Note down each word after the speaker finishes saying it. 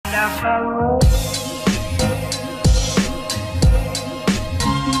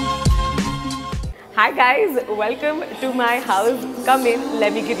Hi guys, welcome to my house. Come in,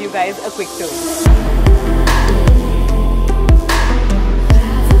 let me give you guys a quick tour.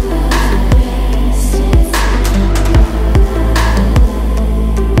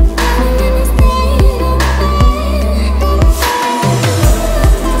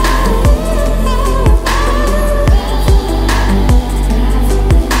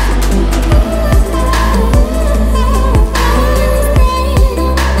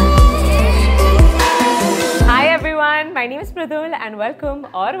 My name is Mridul and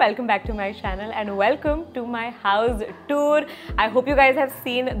welcome back to my channel and welcome to my house tour. I hope you guys have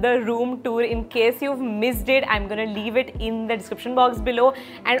seen the room tour. In case you've missed it, I'm gonna leave it in the description box below,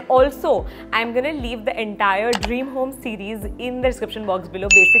 and also I'm gonna leave the entire dream home series in the description box below,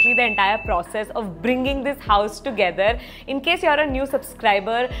 basically the entire process of bringing this house together. In case you're a new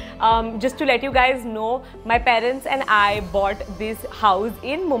subscriber, just to let you guys know, my parents and I bought this house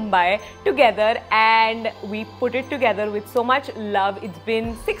in Mumbai together and we put it together with so much love. It's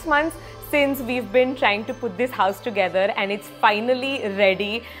been 6 months since we've been trying to put this house together and it's finally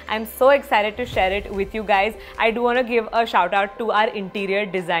ready. I'm so excited to share it with you guys. I do want to give a shout out to our interior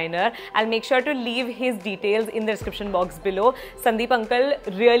designer. I'll make sure to leave his details in the description box below. Sandeep uncle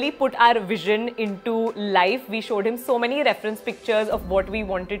really put our vision into life. We showed him so many reference pictures of what we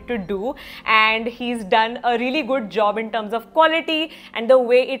wanted to do and he's done a really good job in terms of quality and the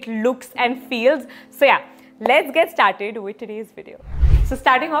way it looks and feels. So yeah, let's get started with today's video. So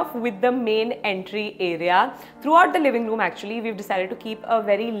starting off with the main entry area, throughout the living room actually we've decided to keep a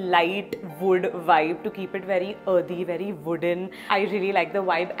very light wood vibe, to keep it very earthy, very wooden. I really like the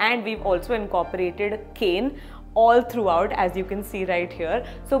vibe, and we've also incorporated cane all throughout, as you can see right here.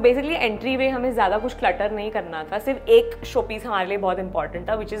 So basically entryway हमें ज़्यादा कुछ clutter नहीं करना था, सिर्फ एक showpiece हमारे लिए बहुत important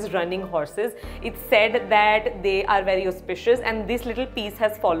था, which is running horses. It's said that they are very auspicious and this little piece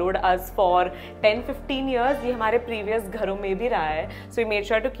has followed us for 10-15 years. ये हमारे previous घरों में भी रहा है. So we made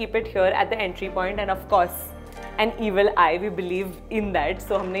sure to keep it here at the entry point, and of course an evil eye, we believe in that.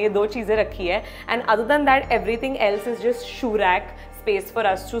 So हमने ये दो चीज़ें रखी है, and other than that everything else is just shoe rack space for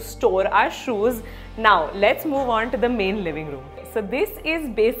us to store our shoes. Now let's move on to the main living room. So this is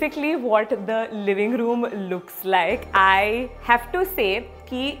basically what the living room looks like. I have to say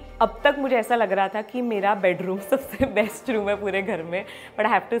कि अब तक मुझे ऐसा लग रहा था कि मेरा बेडरूम सबसे बेस्ट रूम है पूरे घर में, but I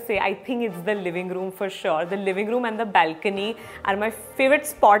have to say I think it's the living room for sure. The living room and the balcony are my favorite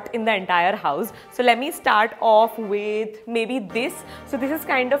spot in the entire house. So let me start off with maybe this. So this is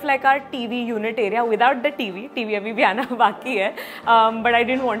kind of like our TV unit area without the TV. TV अभी भी आना बाकी है, but I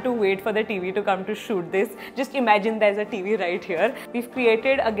didn't want to wait for the TV to come to shoot this. Just imagine there's a TV right here. We've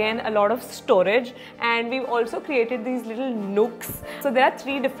created again a lot of storage, and we've also created these little nooks. So there are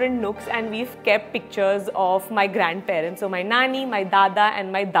 3 different nooks and we've kept pictures of my grandparents, so my nani, my dada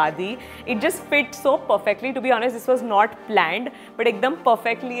and my dadi. It just fit so perfectly. To be honest, this was not planned, but ekdam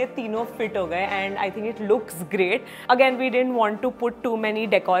perfectly ye तीनों fit हो गए and I think it looks great. Again, we didn't want to put too many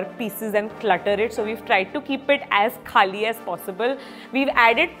decor pieces and clutter it, so we've tried to keep it as khali as possible. We've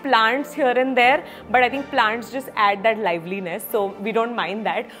added plants here and there, but I think plants just add that liveliness, so we don't mind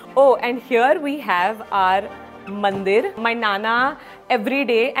that. Oh, and here we have our mandir. My nana every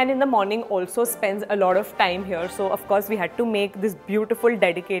day and in the morning also spends a lot of time here, so of course we had to make this beautiful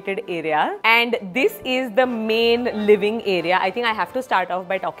dedicated area. And this is the main living area. I think I have to start off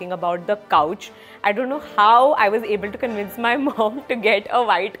by talking about the couch. I don't know how I was able to convince my mom to get a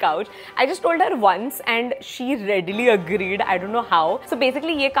white couch. I just told her once and she readily agreed. I don't know how. So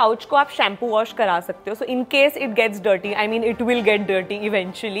basically ये couch को आप shampoo wash करा सकते हो. So in case it gets dirty, I mean it will get dirty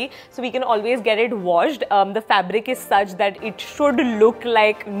eventually, so we can always get it washed. The fabric is such that it should look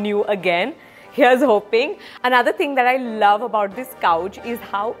like new again. Here's hoping. Another thing that I love about this couch is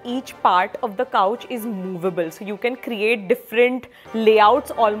how each part of the couch is movable. So you can create different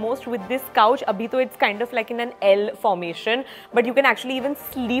layouts almost with this couch. Abhi to it's kind of like in an L formation, but you can actually even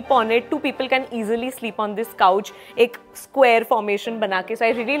sleep on it. 2 people can easily sleep on this couch. Ek square formation bana ke. So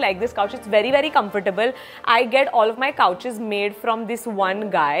I really like this couch. It's very, very comfortable. I get all of my couches made from this one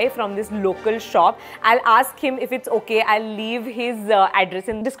guy from this local shop. I'll ask him if it's okay. I'll leave his address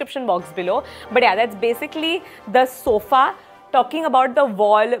in the description box below. But yeah, that's basically the sofa Talking about the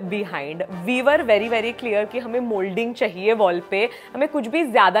wall behind, we were very clear कि हमें molding चाहिए wall पे, हमें कुछ भी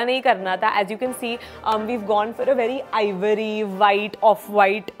ज़्यादा नहीं करना था. As you can see, we've gone for a very ivory, white,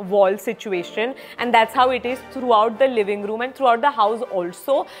 off-white wall situation, and that's how it is throughout the living room and throughout the house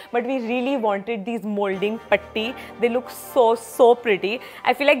also. But we really wanted these molding putty. They look so pretty.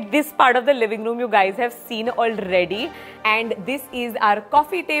 I feel like this part of the living room you guys have seen already, and this is our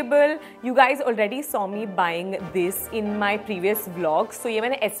coffee table. You guys already saw me buying this in my previous vlog. So ये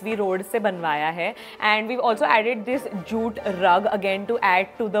मैंने SV Road से बनवाया है, and we've also added this jute rug again to add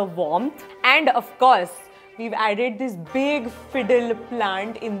to the warmth, and of course we've added this big fiddle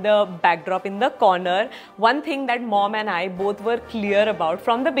plant in the backdrop in the corner. One thing that mom and I both were clear about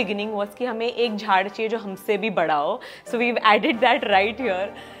from the beginning was कि हमें एक झाड़ चाहिए जो हमसे भी बड़ा हो. So we've added that right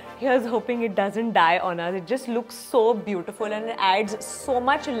here. Here's hoping it doesn't die on us. It just looks so beautiful and it adds so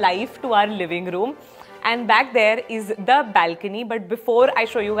much life to our living room. And back there is the balcony, but before I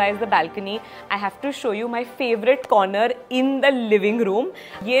show you guys the balcony, I have to show you my favorite corner in the living room.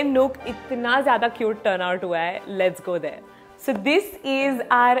 ये nook इतना ज़्यादा cute turn out हुआ है. Let's go there. So this is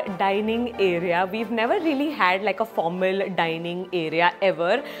our dining area. We've never really had like a formal dining area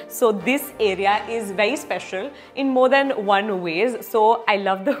ever. So this area is very special in more than one ways. So I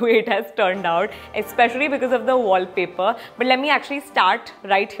love the way it has turned out, especially because of the wallpaper. But let me actually start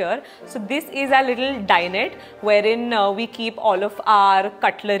right here. So this is our little dinette wherein we keep all of our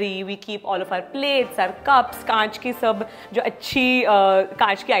cutlery, we keep all of our plates, our cups, कांच की सब जो अच्छी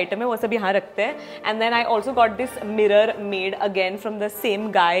कांच की item है वो सब यहाँ रखते हैं. And then I also got this mirror made again from the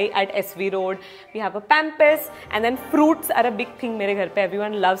same guy at SV Road. We have a pampas, and then fruits are a big thing मेरे घर पे.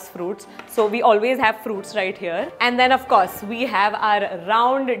 Everyone loves fruits, so we always have fruits right here. And then of course we have our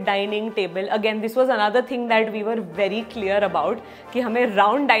round dining table. Again, this was another thing that we were very clear about कि हमें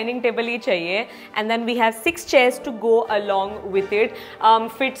round dining table ही चाहिए. And then we have 6 chairs to go along with it.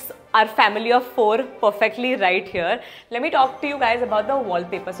 Fits our family of 4 perfectly right here. Let me talk to you guys about the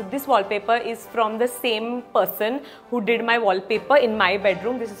wallpaper. So this wallpaper is from the same person who did my wallpaper in my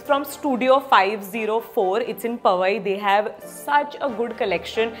bedroom. This is from Studio 504. It's in Powai. They have such a good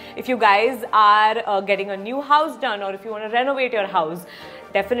collection. If you guys are getting a new house done, or if you want to renovate your house,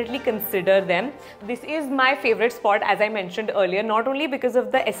 definitely consider them. This is my favorite spot, as I mentioned earlier, not only because of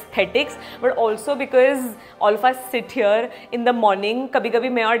the aesthetics but also because all of us sit here in the morning. कभी-कभी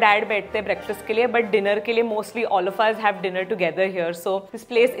मैं और dad बैठते हैं breakfast के लिए, but dinner के लिए mostly all of us have dinner together here. So this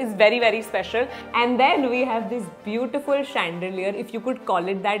place is very special. And then we have this beautiful chandelier, if you could call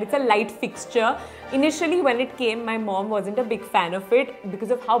it that. It's a light fixture. Initially when it came, my mom wasn't a big fan of it because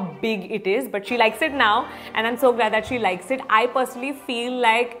of how big it is, but she likes it now, and I'm so glad that she likes it. I personally feel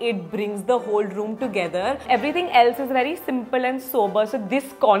like it brings the whole room together. Everything else is very simple and sober, so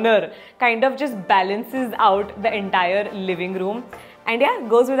this corner kind of just balances out the entire living room. And yeah,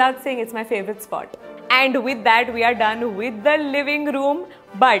 goes without saying, it's my favorite spot. And with that, we are done with the living room.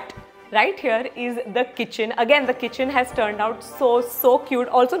 But right here is the kitchen. Again, the kitchen has turned out so cute.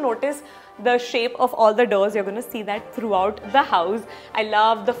 Also notice the shape of all the doors. You're going to see that throughout the house. I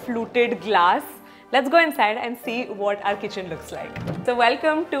love the fluted glass. Let's go inside and see what our kitchen looks like. So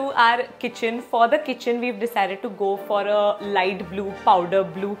welcome to our kitchen. For the kitchen, we've decided to go for a light blue, powder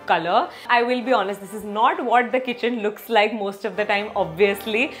blue color. I will be honest, this is not what the kitchen looks like most of the time,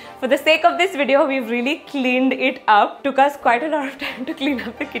 obviously. For the sake of this video, we've really cleaned it up. Took us quite a lot of time to clean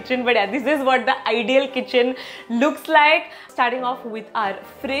up the kitchen, but yeah, this is what the ideal kitchen looks like. Starting off with our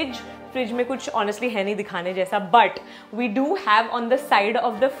fridge. Fridge में कुछ honestly है नहीं दिखाने जैसा, but we do have on the side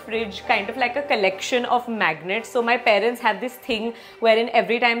of the fridge kind of like a collection of magnets. So my parents have this thing where in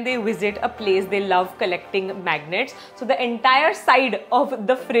every time they visit a place they love collecting magnets. So the entire side of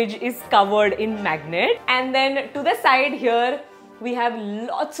the fridge is covered in magnet. And then to the side here we have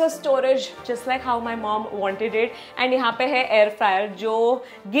lots of storage, just like how my mom wanted it. And यहाँ पे है air fryer जो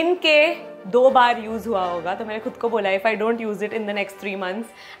गिन के 2 बार use हुआ होगा, तो मैंने खुद को बोला if I don't use it in the next 3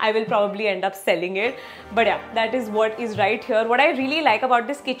 months, I will probably end up selling it. But yeah, that is what is right here. What I really like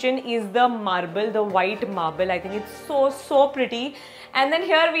about this kitchen is the marble, the white marble. I think it's so pretty. And then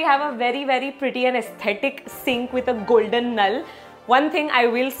here we have a very pretty and aesthetic sink with a golden null. One thing I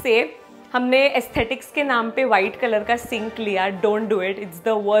will say, हमने aesthetics के नाम पे white colour का sink लिया. Don't do it, it's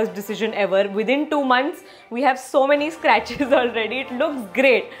the worst decision ever. With in 2 months we have so many scratches already. It looks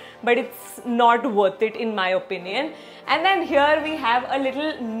great, but it's not worth it in my opinion. And then here we have a little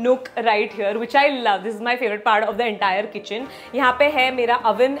nook right here, which I love. This is my favorite part of the entire kitchen. यहाँ पे है मेरा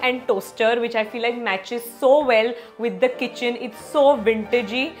oven and toaster, which I feel like matches so well with the kitchen. It's so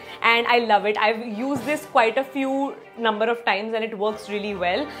vintagey and I love it. I've used this quite a few number of times and it works really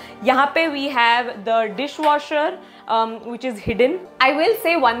well. Yahan pe we have the dishwasher, which is hidden. I will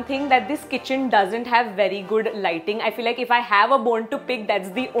say one thing, that this kitchen doesn't have very good lighting. I feel like if I have a bone to pick, that's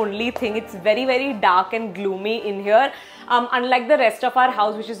the only thing. It's very, very dark and gloomy in here. Unlike the rest of our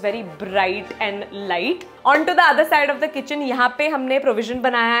house, which is very bright and light. On to the other side of the kitchen, यहाँ पे हमने provision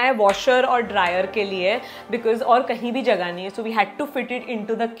बनाया है washer और dryer के लिए, because और कहीं भी जगह नहीं है, so we had to fit it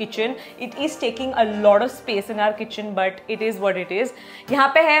into the kitchen. It is taking a lot of space in our kitchen, but it is what it is.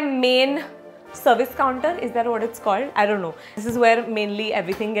 यहाँ पे है main service counter, is that what it's called? I don't know. This is where mainly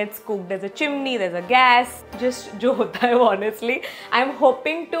everything gets cooked. There's a chimney, there's a gas, just jo hota hai, honestly. I'm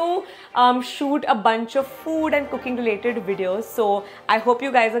hoping to shoot a bunch of food and cooking related videos, so I hope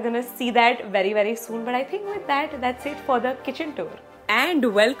you guys are gonna see that very, very soon. But I think with that, that's it for the kitchen tour.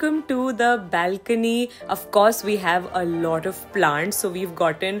 And welcome to the balcony. Of course, we have a lot of plants, so we've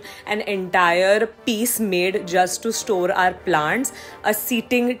gotten an entire piece made just to store our plants. A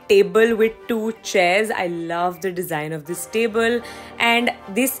seating table with 2 chairs. I love the design of this table, and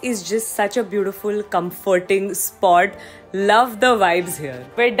this is just such a beautiful, comforting spot. Love the vibes here.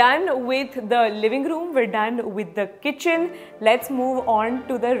 We're done with the living room, we're done with the kitchen. Let's move on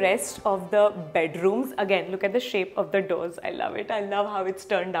to the rest of the bedrooms. Again, look at the shape of the doors. I love it. I love how it's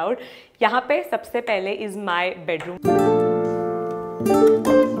turned out. यहाँ पे सबसे पहले is my bedroom.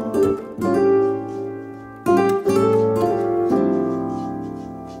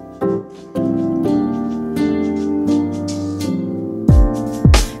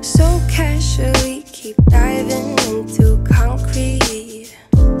 So casually keep diving into concrete,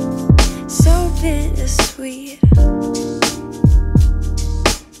 so bittersweet,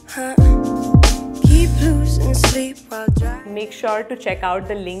 huh? Keep losing sleep while driving. Make sure to check out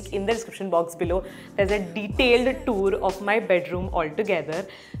the link in the description box below. There's a detailed tour of my bedroom altogether.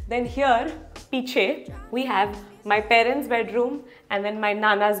 Then here, piche, we have my parents' bedroom, and then my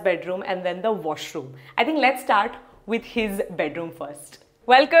nana's bedroom, and then the washroom. I think let's start with his bedroom first.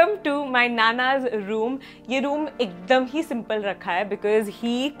 Welcome to my Nana's room. ये room एकदम ही simple रखा है because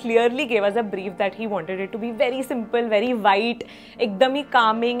he clearly gave us a brief that he wanted it to be very simple, very white, एकदम ही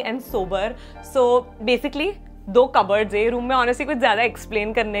calming and sober. So basically, 2 cupboards है room में. Honestly कुछ ज़्यादा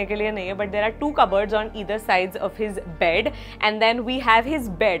explain करने के लिए नहीं है, but there are 2 cupboards on either sides of his bed, and then we have his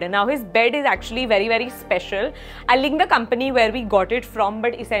bed. Now his bed is actually very, very special. I'll link the company where we got it from,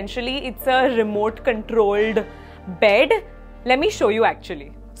 but essentially it's a remote controlled bed. Let me show you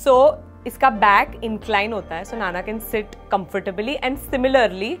actually. So, इसका back incline होता है, so Nana can sit comfortably, and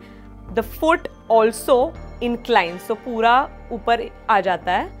similarly, the foot also inclines, so पूरा ऊपर आ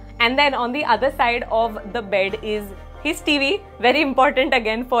जाता है. And then on the other side of the bed is his TV, very important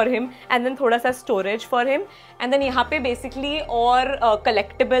again for him, and then थोड़ा सा storage for him. And then यहाँ पे basically और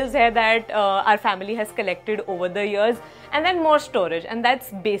collectibles है that our family has collected over the years, and then more storage, and that's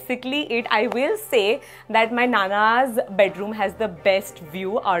basically it. I will say that my Nana's bedroom has the best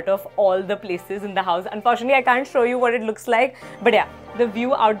view out of all the places in the house. Unfortunately, I can't show you what it looks like, but yeah, the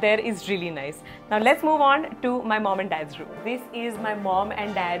view out there is really nice. Now let's move on to my mom and dad's room. This is my mom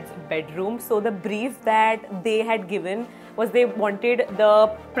and dad's bedroom. So the brief that they had given was they wanted the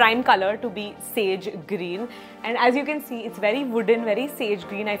prime color to be sage green, and as you can see, it's very wooden, very sage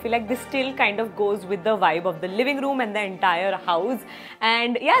green. I feel like this still kind of goes with the vibe of the living room and the entire house.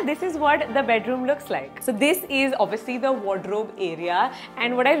 And yeah, this is what the bedroom looks like. So this is obviously the wardrobe area,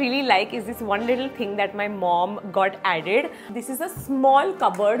 and what I really like is this one little thing that my mom got added. This is a small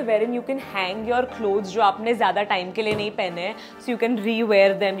cupboard wherein you can hang your clothes जो आपने ज़्यादा time के लिए नहीं पहने हैं, so you can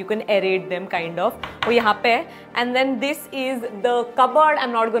re-wear them, you can aerate them kind of. वो यहाँ पे है. And then this is the cupboard.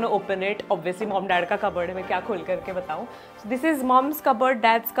 I'm not going to open it. Obviously, mom dad का cupboard है. मैं क्या खोल करके बताऊँ? So this is mom's cupboard,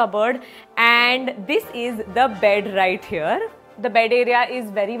 dad's cupboard, and this is the bed right here. The bed area is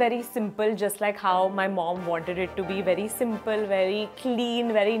very, very simple, just like how my mom wanted it to be. Very simple, very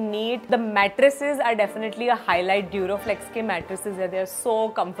clean, very neat. The mattresses are definitely a highlight. Duroflex ke mattresses, they are so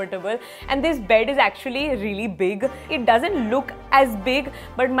comfortable. And this bed is actually really big. It doesn't look as big,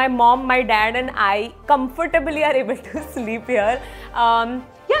 but my mom, my dad and I comfortably are able to sleep here.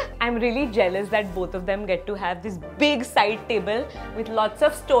 Yeah, I'm really jealous that both of them get to have this big side table with lots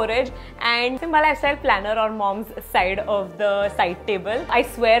of storage and simple lifestyle planner on mom's side of the side table. I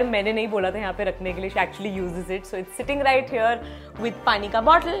swear मैंने नहीं बोला था यहाँ पे रखने के लिए. She actually uses it. So it's sitting right here with pani ka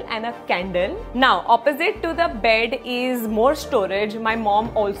bottle and a candle. Now, opposite to the bed is more storage. My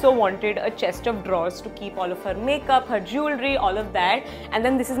mom also wanted a chest of drawers to keep all of her makeup, her jewelry, all of that. And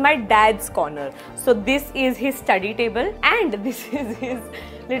then this is my dad's corner. So this is his study table and this is his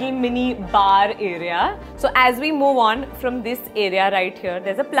little mini bar area. So as we move on from this area right here,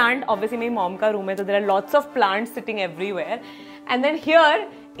 there's a plant. Obviously, my mom ka room hai, so there are lots of plants sitting everywhere. And then here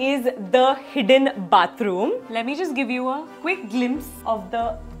is the hidden bathroom. Let me just give you a quick glimpse of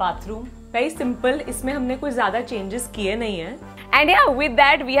the bathroom. Very simple. इसमें हमने कोई ज़्यादा changes किए नहीं हैं. And yeah, with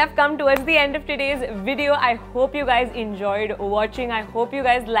that, we have come towards the end of today's video. I hope you guys enjoyed watching. I hope you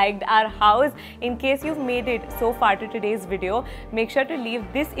guys liked our house. In case you've made it so far to today's video, make sure to leave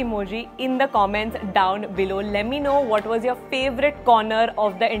this emoji in the comments down below. Let me know what was your favorite corner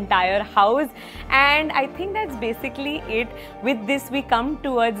of the entire house. And I think that's basically it. With this, we come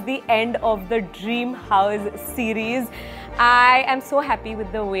towards the end of the Dream House series. I am so happy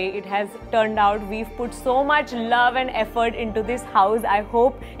with the way it has turned out. We've put so much love and effort into this house. I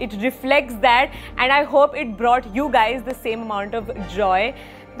hope it reflects that, and I hope it brought you guys the same amount of joy.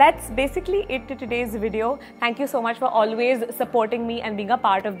 That's basically it to today's video. Thank you so much for always supporting me and being a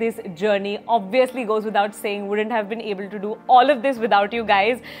part of this journey. Obviously goes without saying, wouldn't have been able to do all of this without you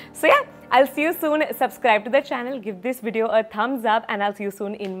guys. So yeah, I'll see you soon. Subscribe to the channel, give this video a thumbs up, and I'll see you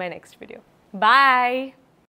soon in my next video. Bye!